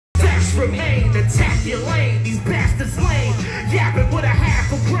Rest remain, attack your lane. These bastards lame, yapping with a half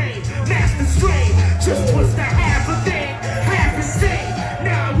a brain. Master strain, just twist a half a thing, half insane.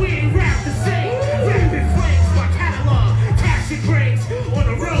 Nah, we ain't rap the same. Rapid flames, my catalog, cash and grains. On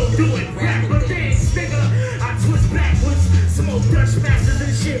the road doing rapper things, nigga. I twist backwards, smoke Dutch masters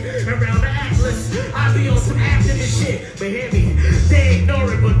and shit around the Atlas. I be on some activist shit, but hear me, they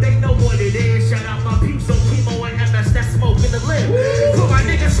ignore it, but they know what it is. Shout out my peeps on chemo and MS, that's smoking the lip. For my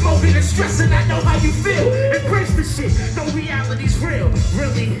niggas smoking and stressing, I know how you feel. Embrace the shit, no reality's real.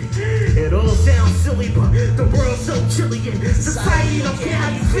 Really, it all sounds silly, but the world's so chilly and society don't care how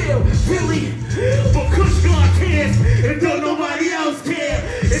you feel. Really, but Kush God cares, and don't nobody else care.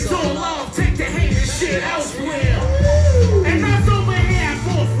 It's all love, take the hate and shit elsewhere. And that's over here at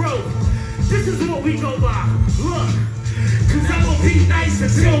Fourth Road. This is what we go by. Look, cause I'ma be nice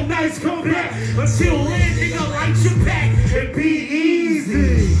until nice come back. Until then, nigga, light your pack and be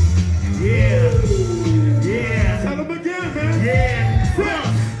easy. Yeah, yeah. Tell them again, man. Yeah,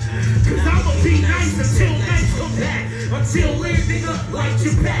 cause I'ma be nice until nice come back. Until then, nigga, light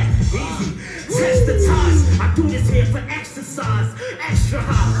your pack. Easy. Test the ties. I do this here for exercise. Extra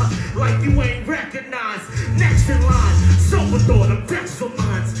high, like you ain't recognized. Next in line, sober thought of best for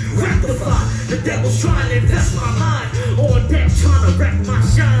minds. Rectify, the devil's trying to invest my mind. On deck, trying to wreck my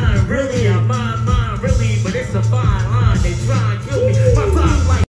shine. Really?